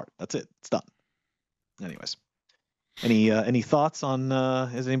 Falling apart. That's it. It's done. Anyways, any thoughts on?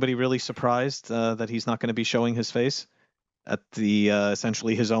 Is anybody really surprised that he's not going to be showing his face at the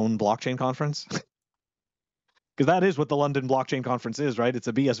essentially his own blockchain conference? Because that is what the London Blockchain Conference is, right? It's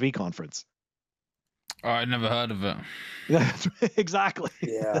a BSV conference. Oh, I never heard of it. Yeah, exactly.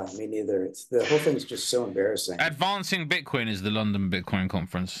 Yeah, me neither. The whole thing's just so embarrassing. Advancing Bitcoin is the London Bitcoin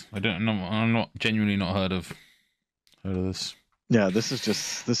Conference. I don't know. I'm not genuinely not heard of this. Yeah, this is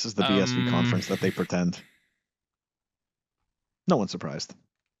the BSV conference that they pretend. No one's surprised.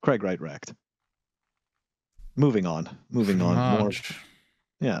 Craig Wright REKT. Moving on. Moving on.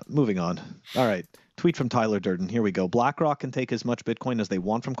 Moving on. All right. Tweet from Tyler Durden. Here we go. BlackRock can take as much Bitcoin as they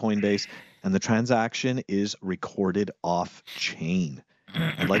want from Coinbase, and the transaction is recorded off chain.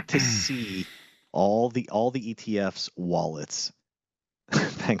 I'd like to see All the ETFs wallets.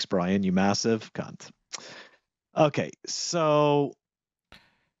 Thanks, Brian, you massive cunt. Okay, so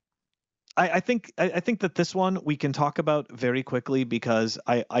I think that this one we can talk about very quickly because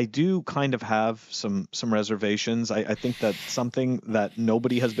I do kind of have some reservations. I think that something that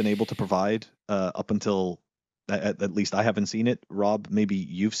nobody has been able to provide up until at least I haven't seen it. Rob, maybe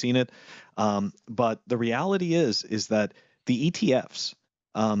you've seen it. But the reality is that the ETFs,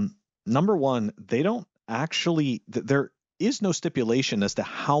 number one, they don't actually, there is no stipulation as to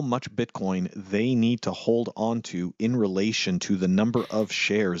how much Bitcoin they need to hold on to in relation to the number of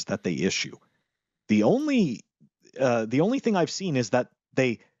shares that they issue. The only thing I've seen is that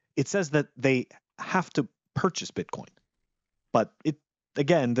it says that they have to purchase Bitcoin, but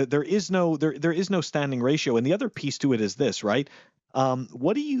again, there is no standing ratio. And the other piece to it is this, right?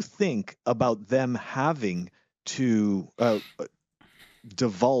 What do you think about them having to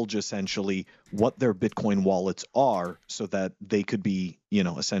divulge essentially what their Bitcoin wallets are so that they could be,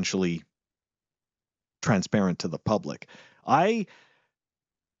 essentially transparent to the public?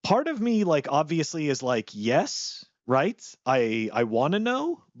 Part of me, like, obviously is like, yes, right? I want to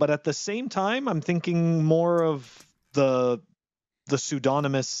know, but at the same time, I'm thinking more of the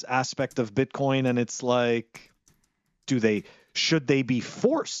pseudonymous aspect of Bitcoin, and it's like, should they be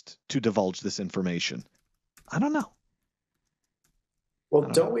forced to divulge this information? I don't know. Well,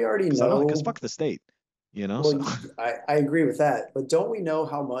 don't we already know? Because fuck the state, Well, so. I agree with that, but don't we know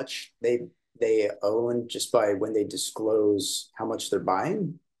how much they own just by when they disclose how much they're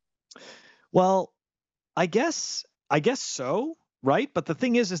buying? Well, I guess so, right? But the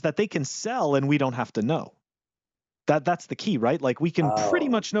thing is that they can sell and we don't have to know. That's the key, right? Like, we can pretty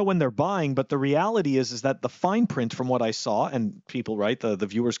much know when they're buying, but the reality is that the fine print from what I saw, and people, right, the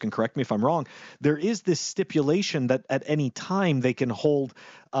viewers can correct me if I'm wrong, there is this stipulation that at any time they can hold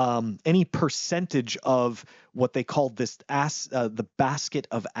any percentage of what they call this the basket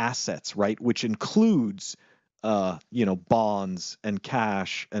of assets, right? Which includes bonds and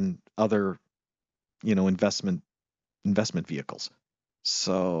cash and other investment vehicles.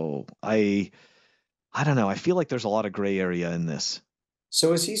 So I don't know. I feel like there's a lot of gray area in this.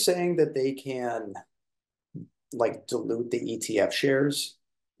 So is he saying that they can like dilute the ETF shares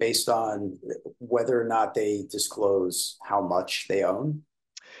based on whether or not they disclose how much they own?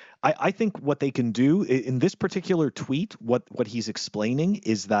 I think what they can do in this particular tweet, what he's explaining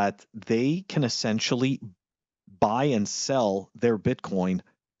is that they can essentially buy and sell their Bitcoin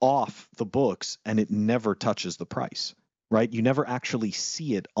off the books and it never touches the price, right? You never actually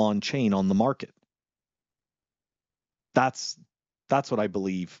see it on chain on the market. That's what I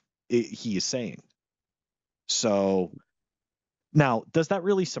believe he is saying. So now, does that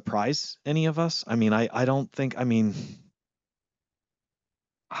really surprise any of us? I mean, I don't think. I mean,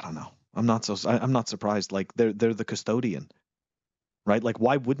 I don't know. I'm not surprised. Like, they're the custodian, right? Like,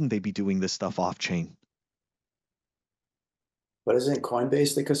 why wouldn't they be doing this stuff off chain? But isn't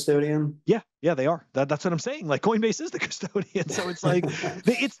Coinbase the custodian? Yeah, they are. That's what I'm saying. Like, Coinbase is the custodian, so it's like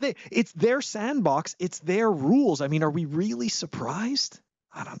it's their sandbox, it's their rules. I mean, are we really surprised?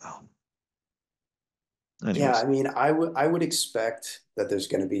 I don't know. Anyways. Yeah, I mean, I would expect that there's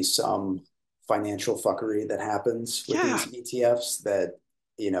going to be some financial fuckery that happens with these ETFs that,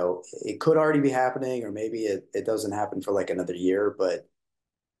 it could already be happening, or maybe it doesn't happen for like another year, but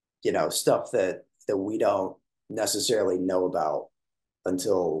stuff that we don't necessarily know about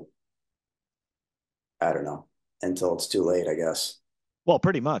until, I don't know, until it's too late, I guess. Well,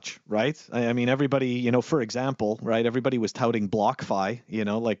 pretty much, right? I mean, everybody, for example, right? Everybody was touting BlockFi,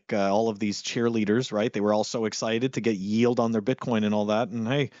 like all of these cheerleaders, right? They were all so excited to get yield on their Bitcoin and all that. And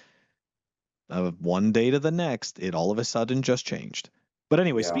hey, one day to the next, it all of a sudden just changed. But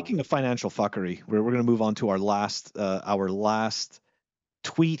anyway, Speaking of financial fuckery, we're going to move on to our last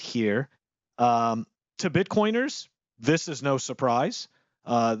tweet here. To Bitcoiners, this is no surprise.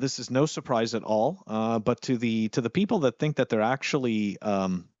 This is no surprise at all. But to the people that think that they're actually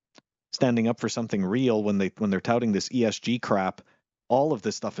standing up for something real when they're touting this ESG crap, all of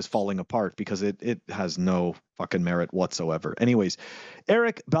this stuff is falling apart because it has no fucking merit whatsoever. Anyways,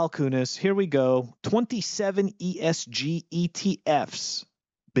 Eric Balkunas, here we go. 27 ESG ETFs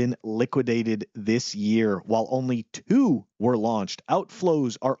been liquidated this year, while only 2 were launched.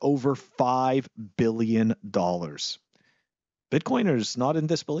 Outflows are over $5 billion. Bitcoiners not in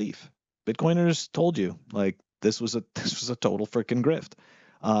disbelief. Bitcoiners told you, like, this was a total freaking grift.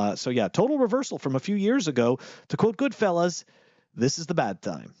 So yeah, total reversal from a few years ago. To quote Goodfellas, this is the bad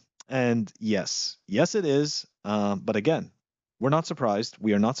time. And yes, it is. But again, we're not surprised.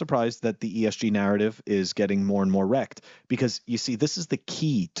 We are not surprised that the ESG narrative is getting more and more wrecked, because you see, this is the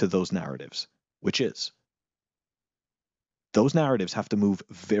key to those narratives. which is those narratives have to move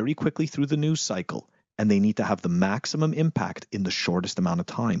very quickly through the news cycle, and they need to have the maximum impact in the shortest amount of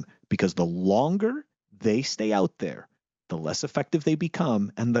time, because the longer they stay out there, the less effective they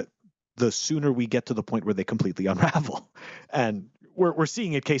become, and the sooner we get to the point where they completely unravel. And we're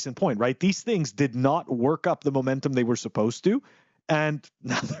seeing it case in point, right? These things did not work up the momentum they were supposed to, and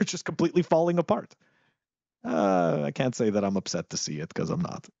now they're just completely falling apart. I can't say that I'm upset to see it, because I'm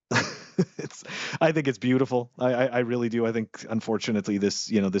not. I think it's beautiful. I really do. I think, unfortunately, this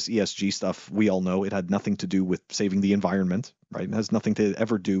ESG stuff, we all know it had nothing to do with saving the environment, right? It has nothing to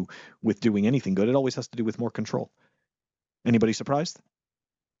ever do with doing anything good. It always has to do with more control. Anybody surprised?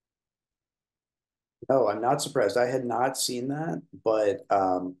 No, I'm not surprised. I had not seen that, but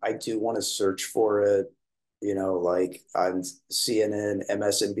I do want to search for it, like on CNN,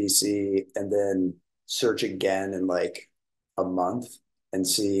 MSNBC, and then search again in like a month and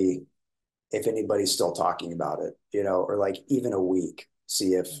see if anybody's still talking about it, or like even a week,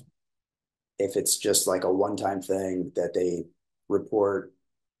 see if it's just like a one-time thing that they report,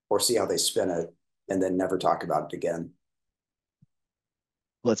 or see how they spin it and then never talk about it again.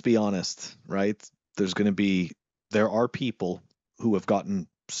 Let's be honest, right? There are people who have gotten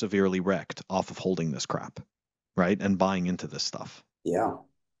severely wrecked off of holding this crap, right? And buying into this stuff. Yeah.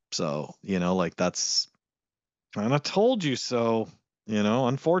 So, like that's kind of told you so,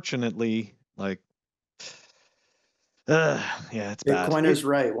 unfortunately, like, yeah, it's bad. Bitcoiner's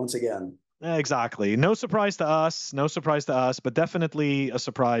right once again. Exactly. No surprise to us, but definitely a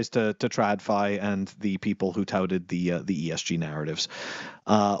surprise to TradFi and the people who touted the ESG narratives.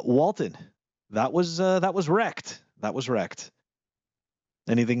 Walton, that was REKT. That was REKT.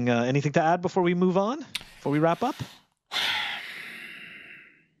 Anything to add before we move on? Before we wrap up?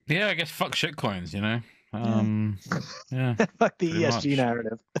 Yeah, I guess fuck shitcoins, Yeah. Fuck the ESG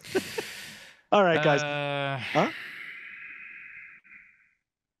narrative. All right, guys. Huh?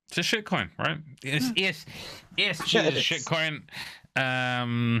 It's a shitcoin, right? ESG is a shitcoin.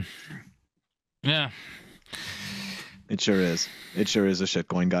 Yeah. It sure is. It sure is a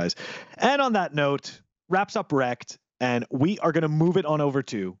shitcoin, guys. And on that note, wraps up REKT, and we are going to move it on over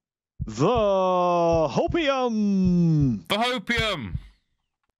to the Hopium. The Hopium.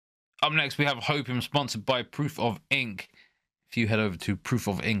 Up next, we have Hopium, sponsored by Proof of Ink. If you head over to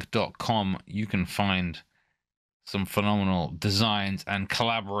proofofink.com, you can find some phenomenal designs and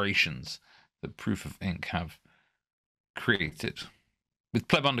collaborations that Proof of Ink have created with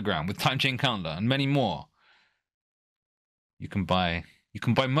PlebUnderground, with Time Chain Calendar, and many more. You can buy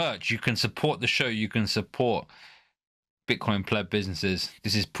merch. You can support the show. You can support Bitcoin Pleb businesses.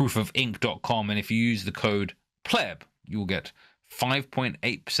 This is proofofink.com, and if you use the code Pleb, you will get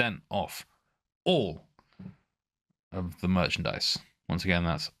 5.8% off all of the merchandise. Once again,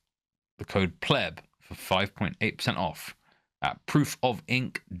 that's the code Pleb for 5.8% off at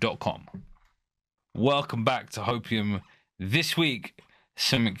proofofink.com. Welcome back to Hopium. This week,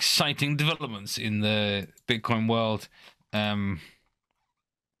 some exciting developments in the Bitcoin world.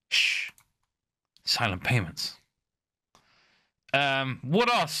 Shh. Silent payments. What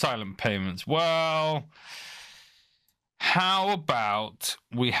are silent payments? Well, how about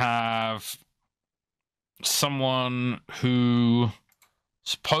we have someone who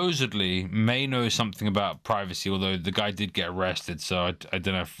supposedly may know something about privacy, although the guy did get arrested, so I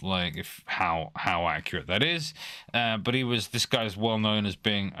don't know if how accurate that is. But this guy is well known as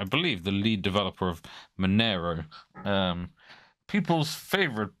being, I believe, the lead developer of Monero, people's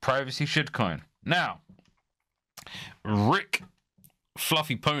favorite privacy shitcoin. Now, Rick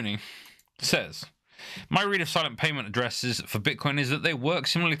Fluffy Pony says, my read of silent payment addresses for Bitcoin is that they work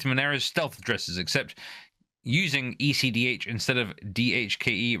similarly to Monero's stealth addresses, except using ECDH instead of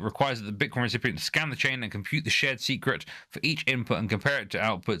DHKE requires that the Bitcoin recipient scan the chain and compute the shared secret for each input and compare it to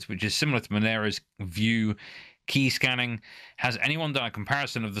outputs, which is similar to Monero's view key scanning. Has anyone done a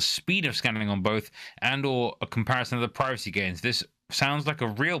comparison of the speed of scanning on both and or a comparison of the privacy gains? This sounds like a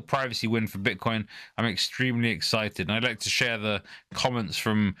real privacy win for Bitcoin. I'm extremely excited. And I'd like to share the comments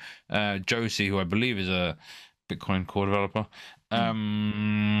from Josie, who I believe is a Bitcoin core developer.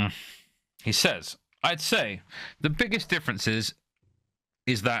 He says, I'd say the biggest difference is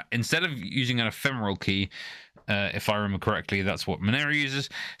that instead of using an ephemeral key, if I remember correctly, that's what Monero uses,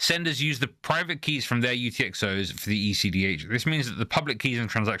 senders use the private keys from their UTXOs for the ECDH. This means that the public keys and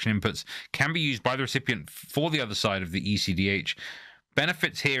transaction inputs can be used by the recipient for the other side of the ECDH.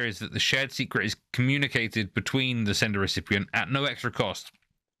 Benefits here is that the shared secret is communicated between the sender recipient at no extra cost.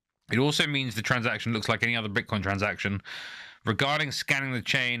 It also means the transaction looks like any other Bitcoin transaction, regarding scanning the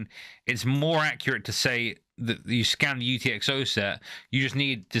chain, it's more accurate to say that you scan the UTXO set. You just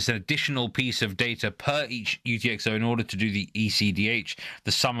need just an additional piece of data per each UTXO in order to do the ECDH,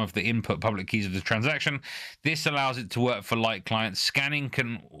 the sum of the input public keys of the transaction. This allows it to work for light clients. Scanning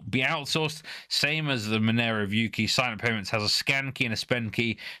can be outsourced, same as the Monero view key. Silent Payments has a scan key and a spend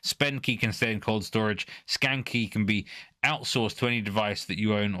key. Spend key can stay in cold storage. Scan key can be outsourced to any device that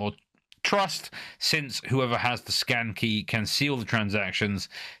you own or trust, since whoever has the scan key can seal the transactions,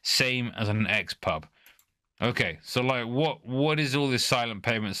 same as an XPub. Okay, so like what is all this silent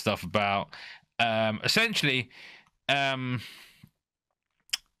payment stuff about? Essentially,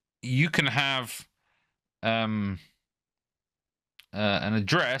 you can have an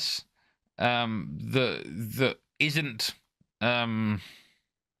address that isn't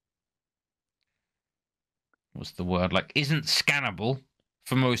what's the word, like isn't scannable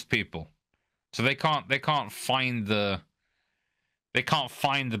for most people, so they can't find the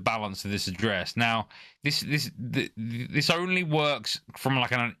balance of this address. Now this only works from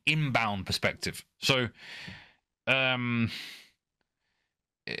like an inbound perspective. So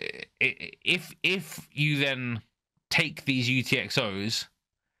if you then take these UTXOs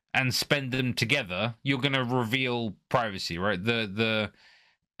and spend them together, you're going to reveal privacy, right?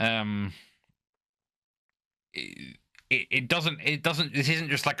 It doesn't this isn't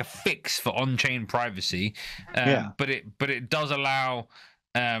just like a fix for on-chain privacy, but it does allow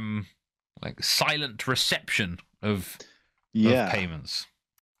like silent reception of payments.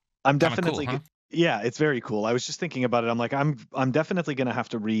 I'm definitely cool, huh? Yeah, it's very cool. I was just thinking about it. I'm like, I'm definitely gonna have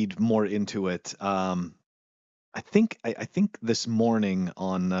to read more into it. I think this morning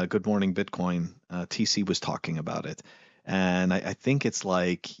on Good Morning Bitcoin, TC was talking about it, and I think it's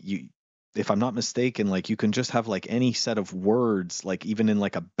like if I'm not mistaken, like you can just have like any set of words, like even in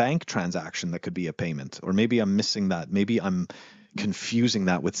like a bank transaction that could be a payment, or maybe I'm missing that. Maybe I'm confusing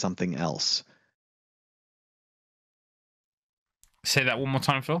that with something else. Say that one more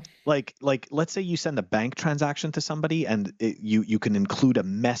time, Phil. Like let's say you send a bank transaction to somebody and you can include a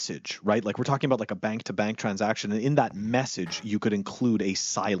message, right? Like we're talking about like a bank to bank transaction, and in that message you could include a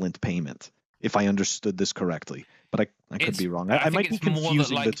silent payment, if I understood this correctly. But I could be wrong. I might be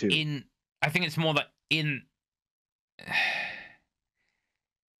confusing the two. I think it's more that in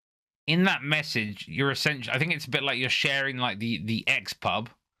that message, you're essentially, I think it's a bit like you're sharing like the XPub,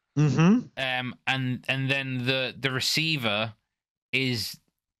 and then the receiver is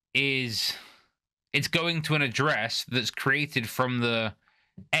it's going to an address that's created from the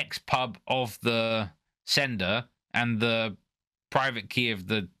XPub of the sender and the private key of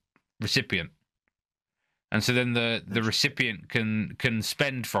the recipient. And so then the recipient can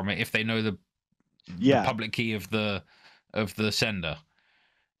spend from it if they know the public key of the sender.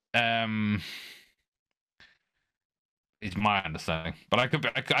 Is my understanding, but I could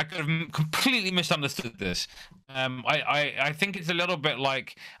have completely misunderstood this. I think it's a little bit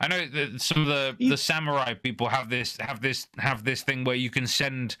like, I know that some of the samurai people have this thing where you can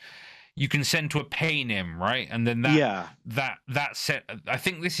send to a paynim, right? And then that set. I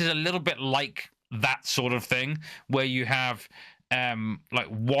think this is a little bit like that sort of thing where you have like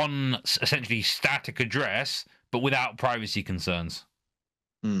one essentially static address but without privacy concerns.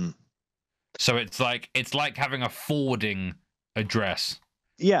 So it's like having a forwarding address.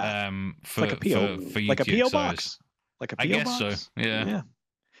 For like a PO, for like a PO box. Like a PO I guess box? so. Yeah.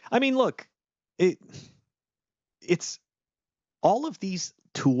 I mean, look, it's all of these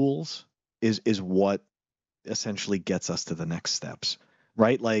tools is what essentially gets us to the next steps,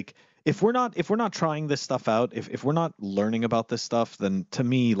 right? Like if we're not trying this stuff out, if we're not learning about this stuff, then to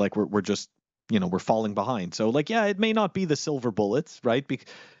me, like we're just, we're falling behind. So like, it may not be the silver bullets, right?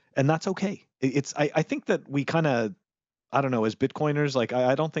 And that's okay. I think that we kind of, I don't know, as Bitcoiners, like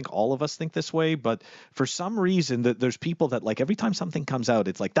I don't think all of us think this way, but for some reason that there's people that like every time something comes out,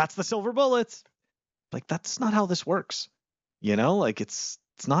 it's like, that's the silver bullets. Like that's not how this works. Like it's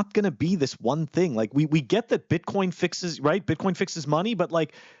not going to be this one thing. Like we get that Bitcoin fixes, right? Bitcoin fixes money, but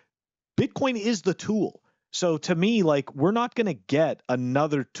like Bitcoin is the tool. So to me, like we're not going to get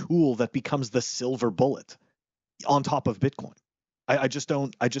another tool that becomes the silver bullet on top of Bitcoin. I just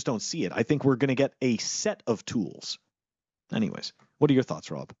don't see it. I think we're going to get a set of tools. Anyways, what are your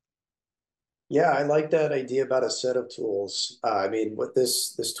thoughts, Rob? Yeah, I like that idea about a set of tools. I mean, what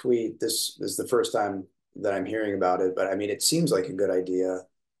this tweet, this is the first time that I'm hearing about it, but I mean, it seems like a good idea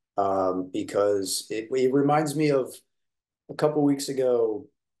because it reminds me of a couple weeks ago,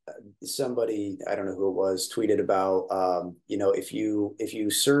 somebody, I don't know who it was, tweeted about, if you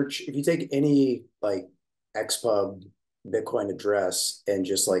take any like XPub Bitcoin address and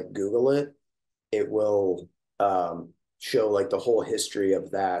just like Google it, it will show like the whole history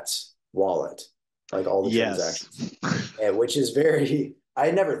of that wallet, like all the transactions, and which is very. I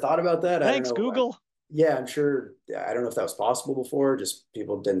had never thought about that. Thanks, I don't know. Google. Yeah, I'm sure. I don't know if that was possible before. Just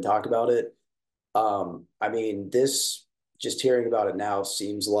people didn't talk about it. I mean, this just hearing about it now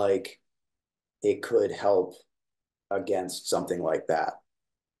seems like it could help against something like that.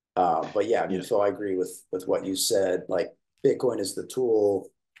 But yeah, I mean, Phil, I agree with what you said. Like Bitcoin is the tool.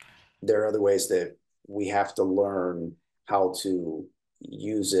 There are other ways that we have to learn how to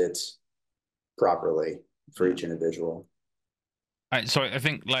use it properly for each individual. So I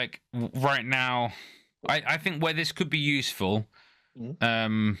think like right now, I think where this could be useful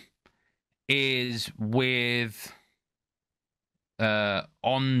is with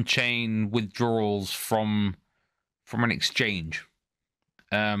on-chain withdrawals from an exchange.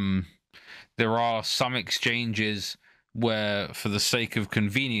 There are some exchanges where, for the sake of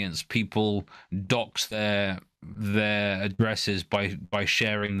convenience, people dox their addresses by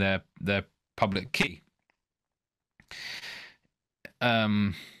sharing their public key.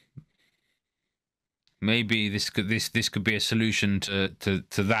 Maybe this could be a solution to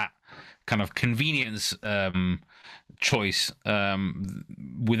that kind of convenience choice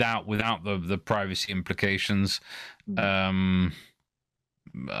without the privacy implications. I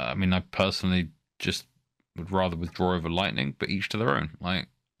mean, I personally just would rather withdraw over Lightning, but each to their own. Like,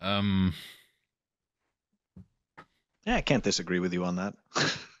 yeah, I can't disagree with you on that.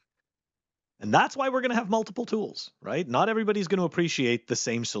 And that's why we're going to have multiple tools, right? Not everybody's going to appreciate the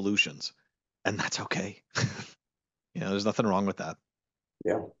same solutions, and that's okay. You know, there's nothing wrong with that.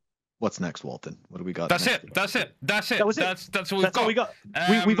 Yeah. What's next, Walton? What do we got? That's next? it. That's it. That's it. That was it. That's all we got.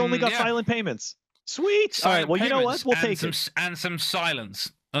 We've only got silent payments. Sweet. Silent all right. Well, you know what? We'll take it. And some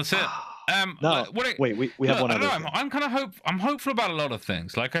silence. That's it. No. Wait. We have one other. I'm kind of I'm hopeful about a lot of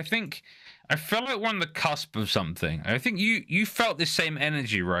things. Like I felt like we're on the cusp of something. I think you felt this same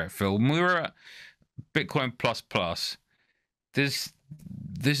energy, right, Phil? When we were at Bitcoin plus. There's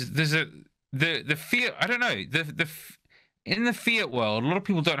the fear. I don't know. In the fiat world, a lot of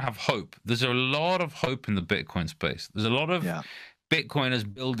people don't have hope. There's a lot of hope in the Bitcoin space. There's a lot of Bitcoiners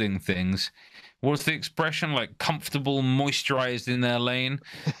building things. What's the expression? Like comfortable, moisturized in their lane.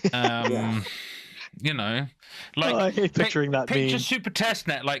 You know, like I hate picturing that picture meme. Super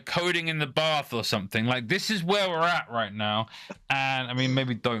Testnet like coding in the bath or something. Like this is where we're at right now. And I mean,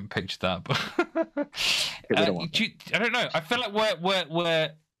 maybe don't picture that, but I don't know. I feel like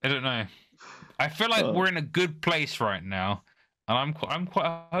we're I don't know. I feel like we're in a good place right now, and I'm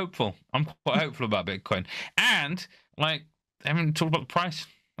quite hopeful. I'm quite hopeful about Bitcoin. And like, I haven't talked about the price.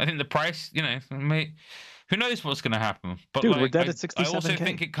 I think the price, you know, who knows what's going to happen? But dude, like, we're dead at 67K. I also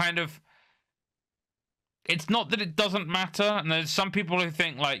think it kind of. It's not that it doesn't matter, and there's some people who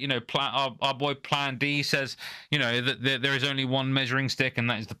think, like, you know, our boy Plan D says, you know, that there is only one measuring stick, and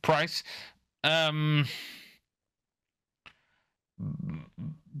that is the price.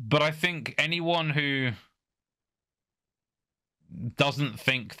 But I think anyone who doesn't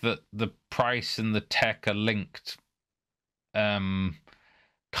think that the price and the tech are linked can't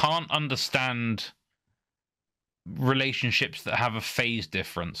understand relationships that have a phase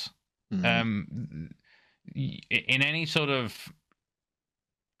difference. In any sort of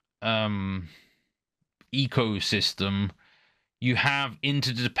ecosystem, you have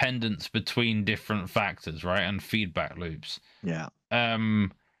interdependence between different factors, right, and feedback loops. Yeah.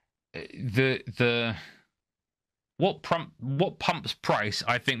 What pumps price,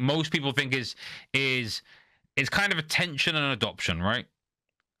 I think most people think is kind of attention and adoption, right?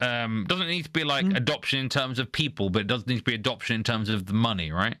 Doesn't need to be like adoption in terms of people, but it does need to be adoption in terms of the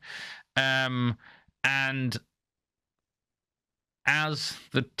money, right? And as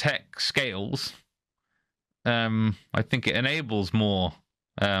the tech scales, I think it enables more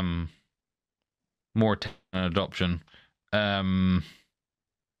attention and adoption. And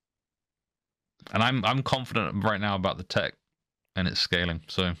I'm confident right now about the tech and its scaling.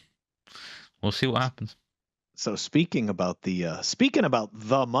 So we'll see what happens. So speaking about the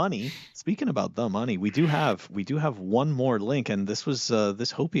money, we do have one more link, and this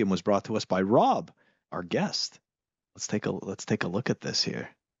Hopium was brought to us by Rob, our guest. Let's take a look at this here.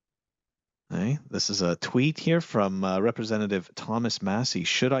 Okay. This is a tweet here from Representative Thomas Massey.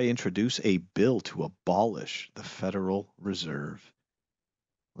 Should I introduce a bill to abolish the Federal Reserve?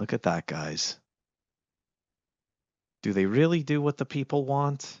 Look at that, guys. Do they really do what the people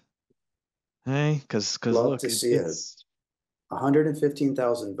want? Hey, because look, to see it.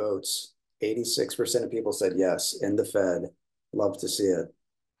 115,000 votes. 86% of people said yes in the Fed. Love to see it.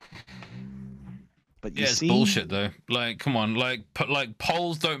 But you it's see, bullshit though. Like, come on, like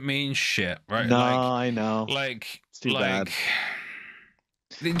polls don't mean shit, right? No, like, I know. Like, it's too bad.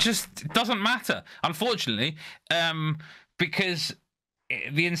 It just doesn't matter, unfortunately, because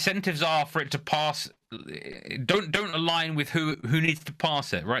the incentives are for it to pass. Don't align with who needs to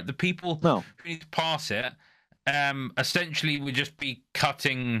pass it, right? The people who need to pass it, essentially would just be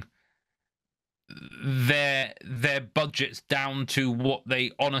cutting their budgets down to what they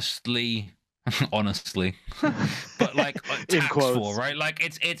honestly but like tax for, right? Like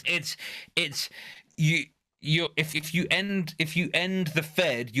it's you if you end the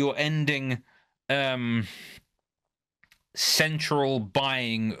Fed, you're ending central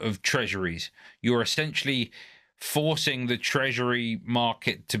buying of treasuries. You're essentially forcing the treasury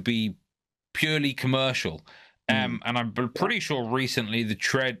market to be purely commercial. And I'm pretty sure recently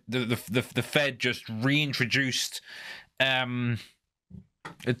the Fed just reintroduced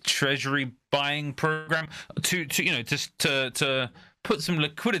a treasury buying program to put some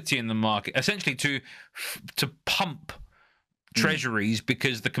liquidity in the market, essentially to pump treasuries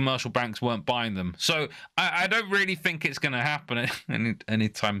because the commercial banks weren't buying them. So I don't really think it's going to happen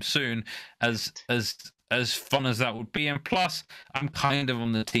anytime soon, as fun as that would be. And plus, I'm kind of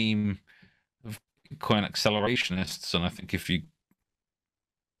on the team of Bitcoin accelerationists, and I think I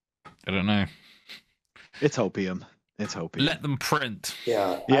don't know. It's Hopium. It's Hopium. Let them print.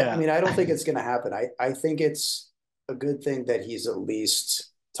 Yeah. I mean, I don't think it's going to happen. I think it's a good thing that he's at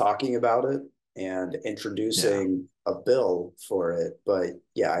least talking about it and introducing a bill for it. But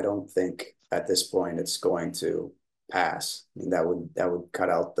yeah, I don't think at this point it's going to pass. I mean, that would cut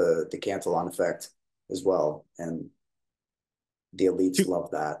out the Cantillon effect as well. And the elites love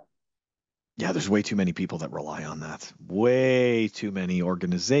that. Yeah, there's way too many people that rely on that. Way too many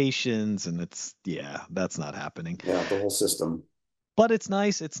organizations, and that's not happening. Yeah, the whole system. But it's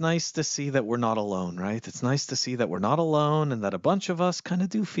nice. It's nice to see that we're not alone, right? It's nice to see that we're not alone and that a bunch of us kind of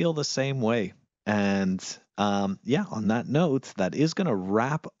do feel the same way. And on that note, that is going to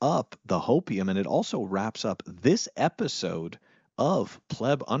wrap up the Hopium, and it also wraps up this episode of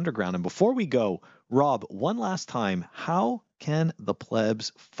Pleb Underground. And before we go, Rob, one last time, how can the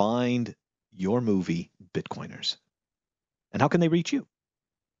plebs find your movie, Bitcoiners? And how can they reach you?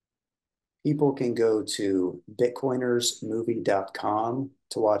 People can go to bitcoinersmovie.com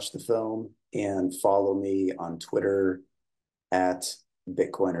to watch the film and follow me on Twitter at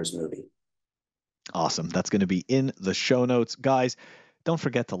bitcoinersmovie. Awesome. That's going to be in the show notes. Guys, don't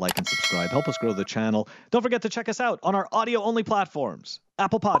forget to like and subscribe. Help us grow the channel. Don't forget to check us out on our audio-only platforms,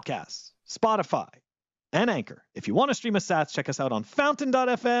 Apple Podcasts, Spotify, and Anchor. If you want to stream us sats, check us out on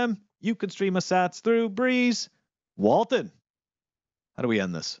fountain.fm. You can stream us sats through Breeze. Walton, how do we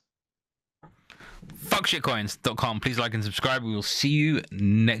end this? Fuckshitcoins.com. Please like and subscribe. We will see you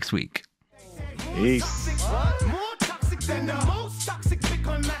next week. Peace. More toxic than the most toxic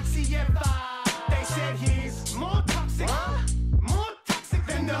Bitcoin maxi ever. They said he's more toxic.